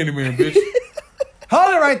for Candyman, bitch.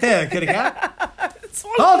 Hold it right there, kitty cat.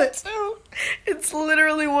 Hold it. It's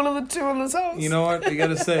literally one of the two in this house. You know what? You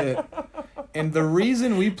gotta say it. And the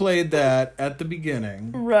reason we played that at the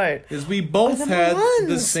beginning, is we both had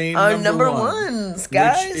the same number ones,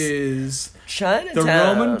 guys. Which is Chinatown, the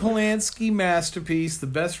Roman Polanski masterpiece, the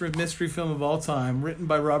best mystery film of all time, written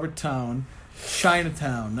by Robert Towne.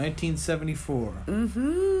 Chinatown, 1974.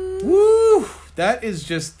 Woo! That is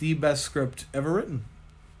just the best script ever written.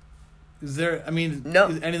 Is there? I mean,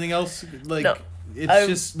 is anything else like? No. It's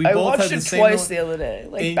just we both had the same. I watched it twice the other day,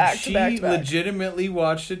 like back to back to back. She legitimately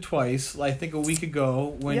watched it twice. I think a week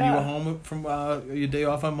ago when you were home from your day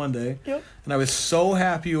off on Monday. Yep. And I was so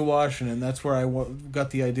happy you were watching it. And that's where I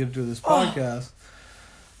got the idea to do this podcast.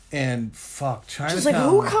 And fuck, Chinatown. Just like,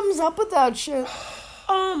 who comes up with that shit?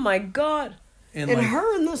 Oh my god! And like,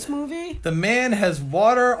 her in this movie, the man has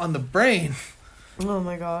water on the brain. Oh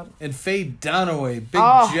my god! And Faye Dunaway, Big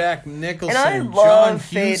Jack Nicholson, and I love John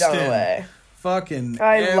Faye Huston. Dunaway. Fucking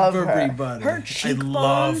love everybody. Her cheekbones. I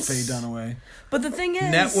love Faye Dunaway. But the thing is,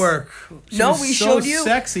 Network. She was showed you.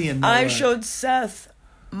 Sexy in Network. I showed Seth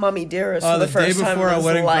Mummy Dearest for the first time in his life. The day before our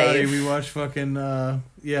wedding party, we watched fucking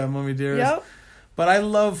Mummy Dearest. Yep. But I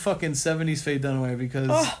love fucking 70s Faye Dunaway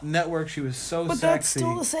because Network, she was so sexy. But that's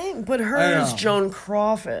still the same. But her is Joan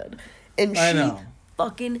Crawford, and she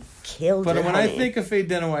fucking killed it. But when I think of Faye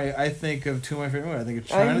Dunaway, I think of two of my favorite movies. I think of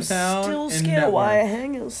Chinatown. I'm still scared of wire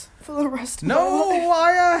hangers for the rest of my life. No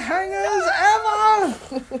wire hangers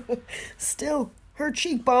ever. Still, her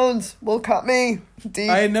cheekbones will cut me deep.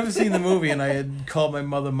 I had never seen the movie, and I had called my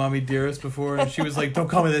mother Mommy Dearest before, and she was like, "Don't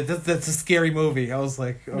call me that. That's a scary movie." I was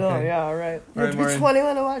like, "Okay." No, yeah, all right. You have to be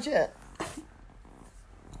 21 to watch it.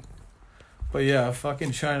 But yeah,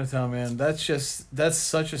 fucking Chinatown, man. That's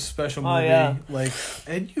such a special movie. Yeah. Like,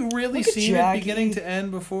 had you really seen it beginning to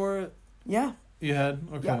end before? Yeah. You had?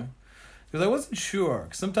 Okay. Because I wasn't sure.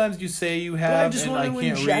 Sometimes you say you have, and I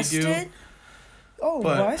can't read you. It? Oh,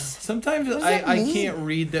 but what? Sometimes I can't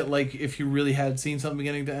read that, like, if you really had seen something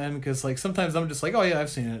beginning to end, because, like, sometimes I'm just like, oh, yeah, I've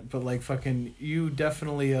seen it. But, like, fucking, you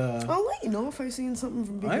definitely, I'll let you know if I've seen something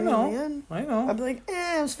from beginning to end. I know. I'll be like,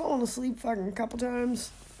 I was falling asleep fucking a couple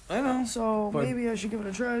times. I know. So maybe I should give it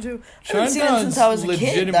a try, too. I haven't seen it since I was a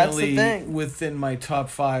kid, that's the thing. Within my top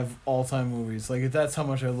 5 all-time movies. Like, that's how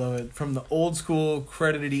much I love it. From the old school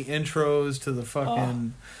credity intros to the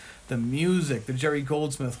fucking, the music, the Jerry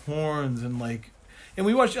Goldsmith horns, and, like... And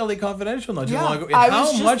we watched LA Confidential not too long ago. And I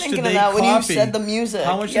was just thinking of that when you said the music.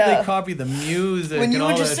 How much did they copy the music? When you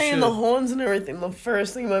were just saying the horns and everything, the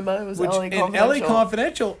first thing in my mind was LA Confidential. And LA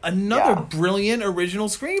Confidential, another brilliant original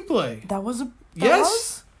screenplay. That was a...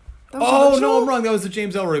 Yes. Oh, no, I'm wrong. That was the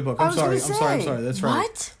James Ellroy book. I'm sorry. That's right.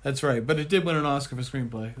 What? That's right. But it did win an Oscar for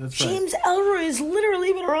screenplay. That's right. James Ellroy has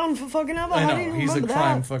literally been around for fucking ever. I know. He's a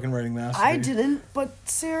crime fucking writing masterpiece. I didn't, but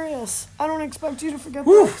serious. I don't expect you to forget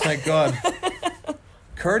that. Thank God.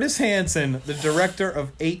 Curtis Hanson, the director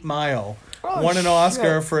of 8 Mile, won an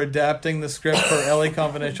Oscar for adapting the script for LA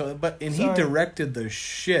Confidential, he directed the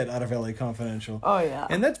shit out of LA Confidential. Oh yeah,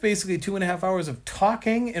 and that's basically 2.5 hours of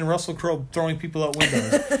talking and Russell Crowe throwing people out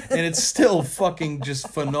windows, and it's still fucking just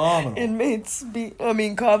phenomenal.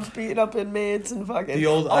 Cops beating up inmates and fucking the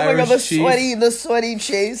old Irish chief. the sweaty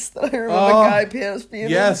chase that I remember Guy Pearce being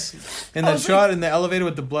in. And that shot in the elevator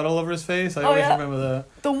with the blood all over his face. I always remember that.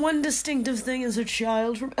 The one distinctive thing as a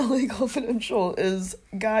child from LA Confidential is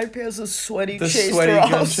Guy Pearce's sweaty the chase. Sweaty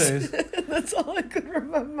gun chase. That's all I could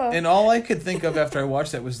remember. And all I could think of after I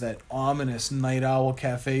watched that was that ominous Night Owl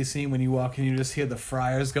cafe scene when you walk in, you just hear the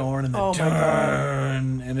fryers going and the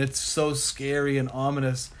turn, and it's so scary and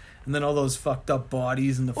ominous. And then all those fucked up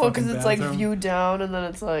bodies in the fucking bathroom. Well, because it's like viewed down, and then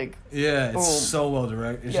it's like it's so well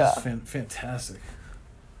directed. It's just fantastic.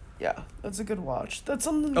 Yeah, that's a good watch. That's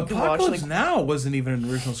something you Apocalypse can watch. Now wasn't even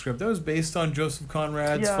an original script. That was based on Joseph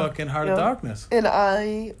Conrad's fucking Heart of Darkness. And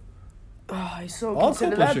I so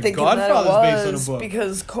consider that thinking Godfather's that it based on a book.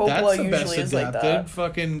 Because Coppola usually is like that.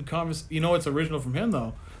 Fucking you know what's original from him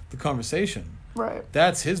though? The Conversation. Right.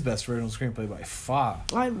 That's his best original screenplay by far.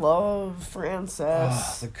 I love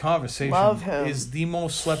Francis. The Conversation love him. is the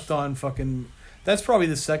most slept on fucking. That's probably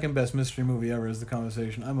the second best mystery movie ever. Is The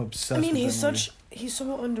Conversation. I'm obsessed. I mean, with he's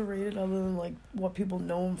so underrated. Other than like what people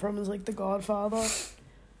know him from is like The Godfather,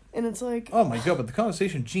 and it's like oh my god! But The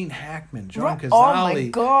Conversation, Gene Hackman, John Cazale, oh my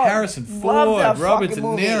god, Harrison Ford, Robert De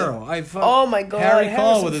Niro. Oh my god, Harry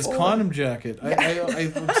Cole with his condom jacket.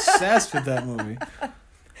 I'm obsessed with that movie.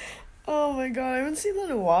 Oh my god, I haven't seen that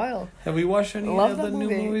in a while. Have we watched any of the new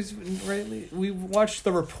movies lately? We watched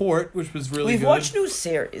The Report, which was really good. We've watched new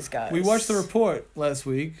series, guys. We watched The Report last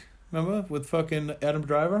week. Remember? With fucking Adam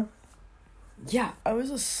Driver? Yeah, I was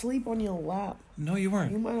asleep on your lap. No, you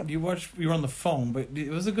weren't. You were on the phone, but it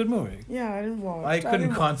was a good movie. Yeah, I didn't watch. I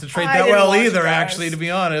couldn't concentrate that well either, actually, to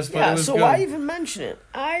be honest. But it was so good. why even mention it?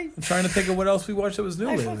 I'm trying to think of what else we watched that was new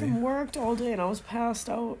lately. I fucking worked all day and I was passed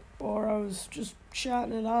out, or I was just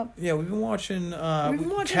chatting it up. Yeah, we've been watching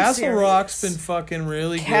Castle series. Rock's been fucking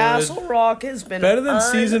really good. Castle Rock has been better than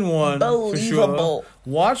season 1, for sure.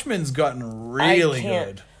 Watchmen's gotten really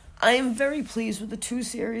good. I am very pleased with the 2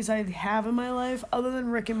 series I have in my life, other than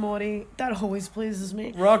Rick and Morty. That always pleases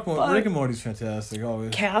me. Rick and Morty's fantastic,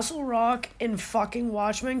 always. Castle Rock and fucking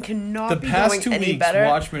Watchmen cannot be going any better. The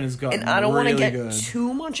past 2 weeks, Watchmen has gotten really good. And I don't want to get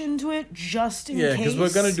too much into it, just in case. Yeah, because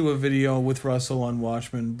we're going to do a video with Russell on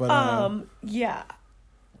Watchmen. But, yeah.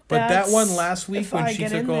 But that one last week when she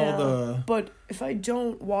took all the... But if I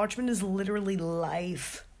don't, Watchmen is literally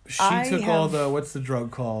life. She took all the... What's the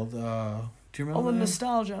drug called? Do you remember all the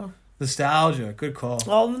nostalgia. Nostalgia, good call.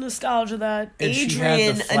 All the nostalgia that and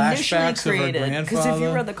Adrian initially created. Because if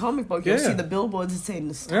you read the comic book, you'll see the billboards that say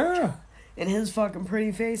nostalgia. Yeah. And his fucking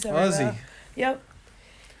pretty face everywhere. Yep.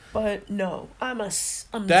 But no, I'm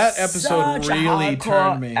that episode really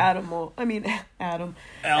turned me. Alan Moore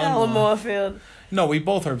fan. No, we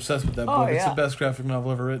both are obsessed with that book. It's the best graphic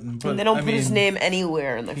novel ever written. But and they don't put his name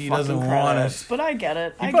anywhere in the fucking credits. He doesn't want it. But I get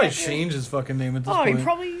it. He probably changed his fucking name at this point. He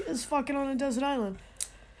probably is fucking on a desert island.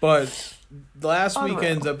 But last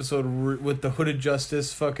weekend's episode with the Hooded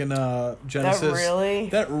Justice fucking Genesis.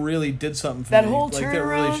 That really did something for me. That whole turnaround. That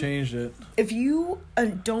really changed it. If you,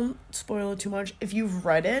 don't spoil it too much, if you've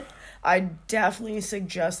read it, I definitely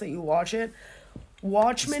suggest that you watch it.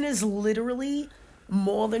 Watchmen is literally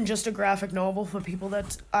more than just a graphic novel for people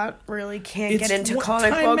that can't get into comic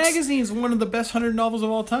books. Time Magazine is one of the best 100 novels of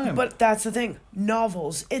all time. But that's the thing.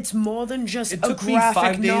 Novels. It's more than just a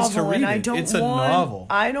graphic novel. And it's a novel.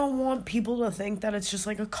 I don't want people to think that it's just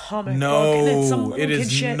like a comic book. And it's some little it is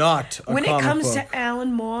shit. Not a when comic it comes book. to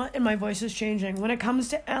Alan Moore, and my voice is changing, when it comes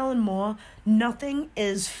to Alan Moore, nothing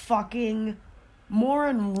is fucking more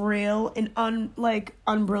unreal and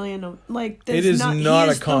unbrilliant. Like it is not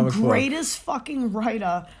a comic book. He's the greatest fucking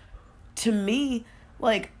writer to me.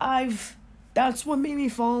 That's what made me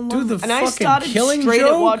fall in love. Dude, the and I fucking started Killing straight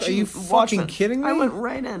Joke? At watching. Are you fucking Watchmen. kidding me? I went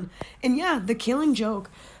right in, and yeah, the Killing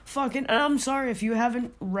Joke. Fucking, and I'm sorry if you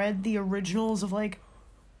haven't read the originals of fucking.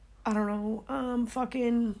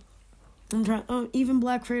 I'm trying. Even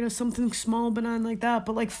Black Freighter, something small, benign like that.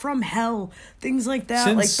 But From Hell, things like that.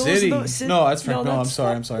 Sin like City. Those No, that's Frank. No, I'm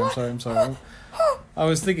sorry. I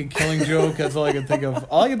was thinking Killing Joke. That's all I could think of.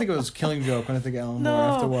 All I could think of was Killing Joke when I think of Alan Moore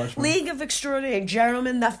after Watchmen. League of Extraordinary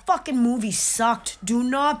Gentlemen. That fucking movie sucked. Do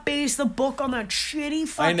not base the book on that shitty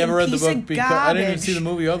fucking I never read the piece book of because garbage. I didn't even see the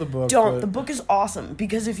movie or the book. Don't. The book is awesome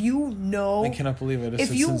because if you know, I cannot believe it. It's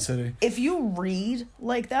Sin City. If you read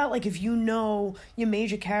like that, if you know your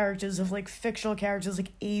major characters of fictional characters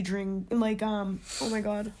like Adrian, oh my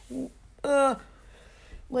god,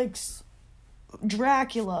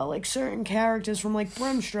 Dracula, certain characters from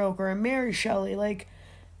Bram Stoker and Mary Shelley,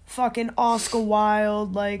 fucking Oscar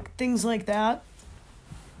Wilde, things like that,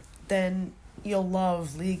 then you'll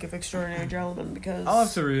love League of Extraordinary Gentlemen because I'll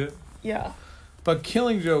have to read it. Yeah. But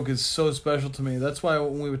Killing Joke is so special to me. That's why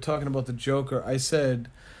when we were talking about the Joker, I said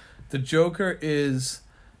the Joker is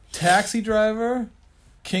Taxi Driver,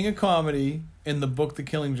 King of Comedy, in the book The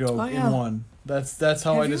Killing Joke in one. That's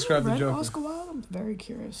how I describe the Joker. Oscar Wilde? I'm very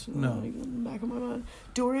curious. No. In the back of my mind.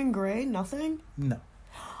 Dorian Gray, nothing? No.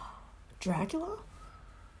 Dracula?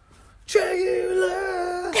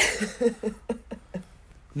 Dracula!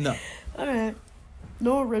 No. Alright.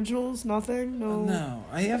 No originals, nothing? No.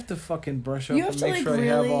 I have to fucking brush up You have and to, make like, sure I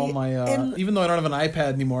really- have all my... even though I don't have an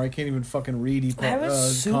iPad anymore, I can't even fucking read I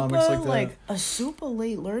was comics like that. a super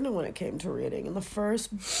late learner when it came to reading. And the first...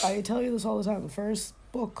 I tell you this all the time. The first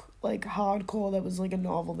book, like, hardcore that was, like, a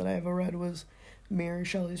novel that I ever read was Mary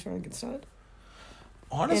Shelley's Frankenstein.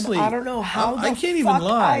 Honestly, and I don't know how I can't even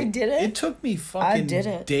lie. I did it. It took me fucking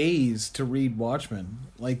days to read Watchmen,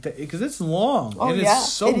 like because it's long and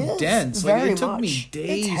it's so dense. Like it took me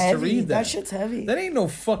days to read that. That shit's heavy. That ain't no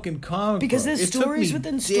fucking comic because book. there's stories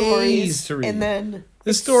within stories to read. And then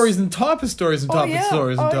there's stories and top of stories and top of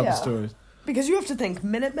stories and top of stories. Because you have to think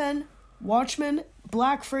Minutemen, Watchmen,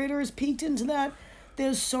 Black Freighters peeked into that.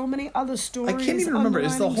 There's so many other stories. I can't even remember.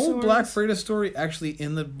 Is the whole stories. Black Freighter story actually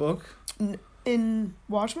in the book? In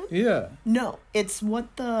Watchmen? Yeah. No, it's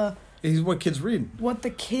what kid's reading. What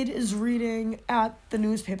the kid is reading at the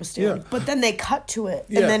newspaper stand. Yeah. But then they cut to it,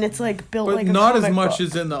 and then it's like built like a not comic as much book.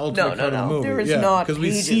 as in the Ultimate Cut of the movie. There is not because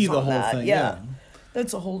we see the whole thing. Yeah.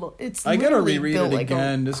 That's a whole. It's. I gotta literally reread built it like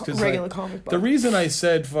again, a just because regular comic book. The reason I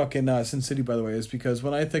said fucking Sin City, by the way, is because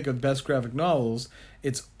when I think of best graphic novels,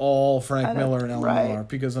 it's all Frank Miller and Alan Moore,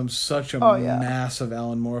 because I'm such a massive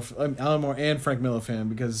Alan Moore and Frank Miller fan.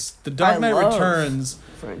 Because The Dark Knight Returns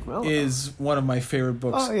is one of my favorite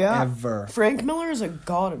books ever. Frank Miller is a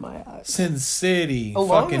god in my eyes. Sin City,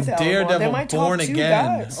 along fucking with Daredevil, Born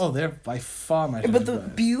Again. Guys. Oh, they're by far my favorite. But the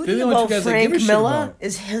beauty about Frank Miller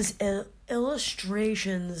is his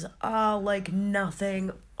illustrations are like nothing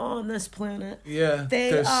on this planet. Yeah,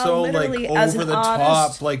 they're so like over the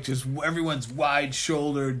artist, top, like just everyone's wide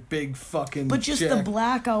shouldered, big fucking. But just the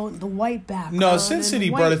blackout, the white background. No, Sin City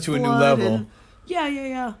brought it to a new level.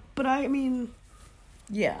 Yeah. But I mean,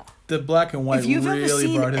 the black and white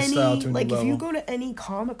really brought his style to a new level. If you go to any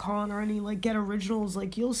Comic-Con or any like Get Originals,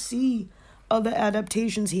 like you'll see other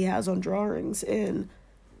adaptations he has on drawings, and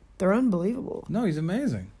they're unbelievable. No, he's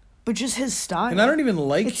amazing. But just his style. And I don't even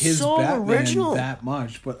like his so Batman original. that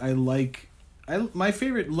much, but my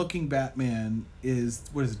favorite looking Batman is,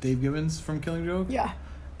 Dave Gibbons from Killing Joke? Yeah.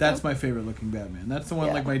 That's my favorite looking Batman. That's the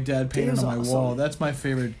one like my dad painted on my wall. That's my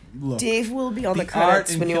favorite look. Dave will be on the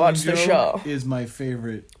credits when you watch the show. Is my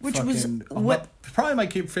favorite. Which was probably my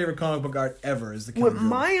favorite comic book art ever is the Killing Joke. What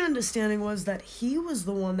my understanding was that he was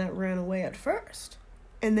the one that ran away at first.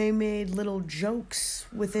 And they made little jokes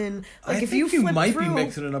within. Like, I if think you might be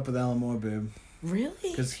mixing it up with Alan Moore, babe. Really?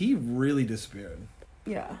 Because he really disappeared.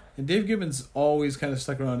 Yeah. And Dave Gibbons always kind of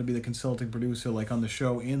stuck around to be the consulting producer, like on the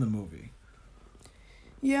show and the movie.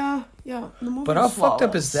 Yeah. The movie. But how fucked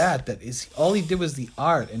up is that? That is all he did was the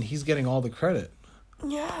art, and he's getting all the credit.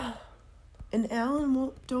 Yeah. And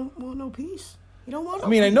Alan don't want no peace. He don't want. No I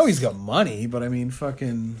mean, peace. I know he's got money, but I mean,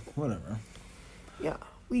 fucking whatever. Yeah,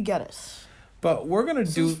 we get it. But we're going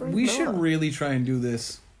to do... We should really try and do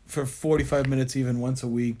this for 45 minutes even once a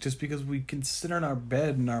week, just because we can sit in our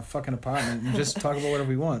bed in our fucking apartment and just talk about whatever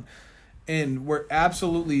we want. And we're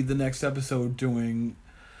absolutely, the next episode, doing...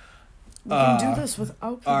 We can do this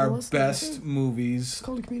without our best movies. It's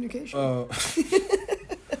called a communication.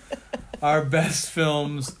 Our best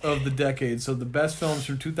films of the decade. So the best films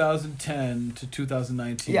from 2010 to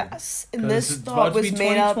 2019. Yes. And this thought was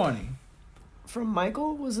made up... From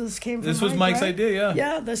Michael? This was Mike's idea, yeah.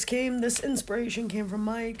 Yeah, this inspiration came from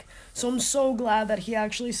Mike. So I'm so glad that he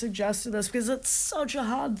actually suggested this, because it's such a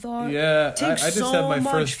hard thought. Yeah, I just had my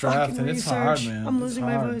first draft, and it's hard, man. I'm losing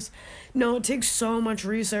my voice. No, it takes so much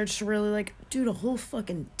research to really, like, dude, a whole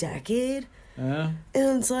fucking decade. Yeah.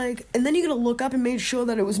 And it's like, and then you gotta look up and make sure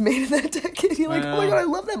that it was made in that decade. You're like, oh my god, I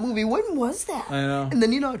love that movie. When was that? I know. And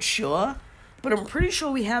then you're not sure. But I'm pretty sure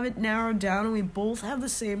we have it narrowed down, and we both have the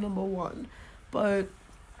same number one. But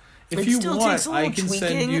if you want, I can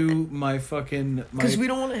send you my fucking... Because we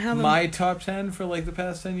don't want to have my top 10 for, like, the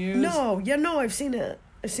past 10 years. No, I've seen it.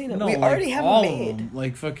 No, we already have all it made. Of them.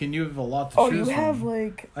 Like, fucking, you have a lot to choose from. Oh, you have,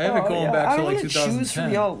 like... I have it going back to, like, 2010. I don't choose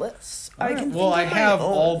from your list. I have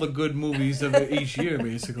all the good movies of each year,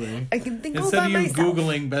 basically. I can think Instead of you myself.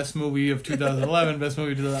 Googling best movie of 2011, best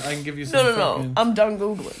movie of 2011, I can give you some No. I'm done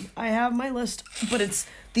Googling. I have my list, but it's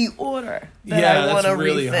the order that I want to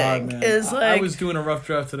really rethink hard, man. is like... I was doing a rough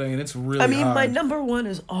draft today, and it's really hard. I mean, my number one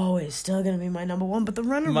is always still going to be my number one, but the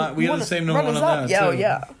runner... we have the same number one on that, yeah, too.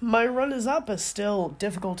 Yeah. My runners up is still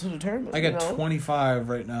difficult to determine. I got 25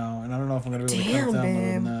 right now, and I don't know if I'm going to be able to cut down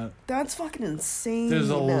more than that. That's fucking insane. There's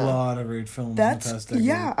a lot of great films in the past decade.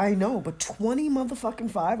 Yeah, I know, but 20 motherfucking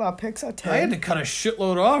 5, our picks are 10. I had to cut a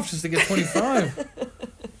shitload off just to get 25.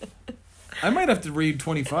 I might have to read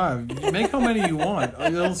 25. Make how many you want.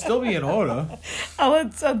 It'll still be in order. I'll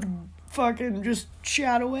let Seth fucking just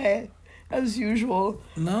chat away, as usual.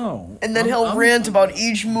 No. And then he'll rant about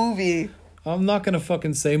each movie. I'm not going to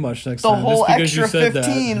fucking say much next time. The whole extra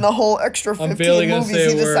 15 movies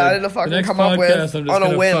he decided to fucking come up with on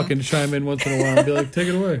a whim. I'm just going to fucking chime in once in a while and be like, take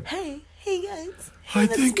it away. Hey guys. I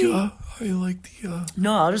think I like the...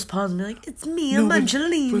 No, I'll just pause and be like, it's me, I'm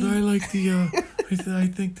Angelini. But I like the... I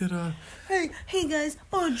think that... Hey guys,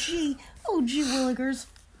 OG Willikers.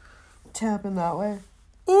 Tapping that way.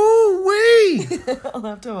 Ooh wee! I'll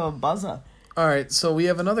have to have a buzzer. All right, so we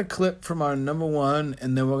have another clip from our number one,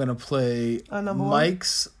 and then we're gonna play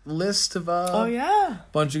Mike's list of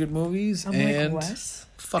bunch of good movies, and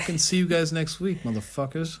fucking see you guys next week,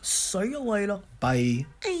 motherfuckers. See you later. Bye.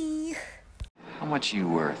 How much are you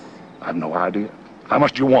worth? I have no idea. How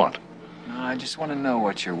much do you want? No, I just want to know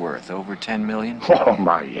what you're worth. Over 10 million? Oh,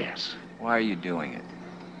 my, yes. Why are you doing it?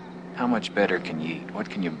 How much better can you eat? What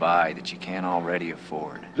can you buy that you can't already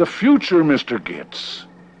afford? The future, Mr. Gitz.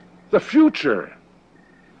 The future.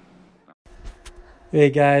 Hey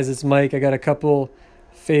guys, it's Mike. I got a couple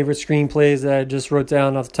favorite screenplays that I just wrote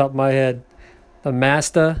down off the top of my head. The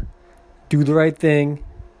Master, Do the Right Thing,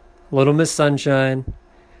 Little Miss Sunshine,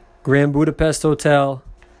 Grand Budapest Hotel,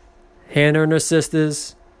 Hannah and Her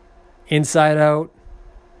Sisters, Inside Out,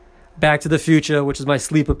 Back to the Future, which is my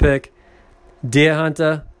sleeper pick, Deer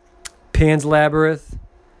Hunter, Pan's Labyrinth,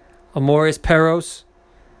 Amores Perros,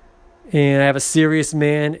 and I have A Serious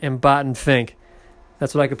Man and Barton Fink.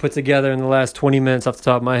 That's what I could put together in the last 20 minutes off the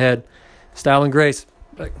top of my head. Style and Grace.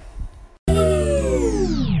 Bye.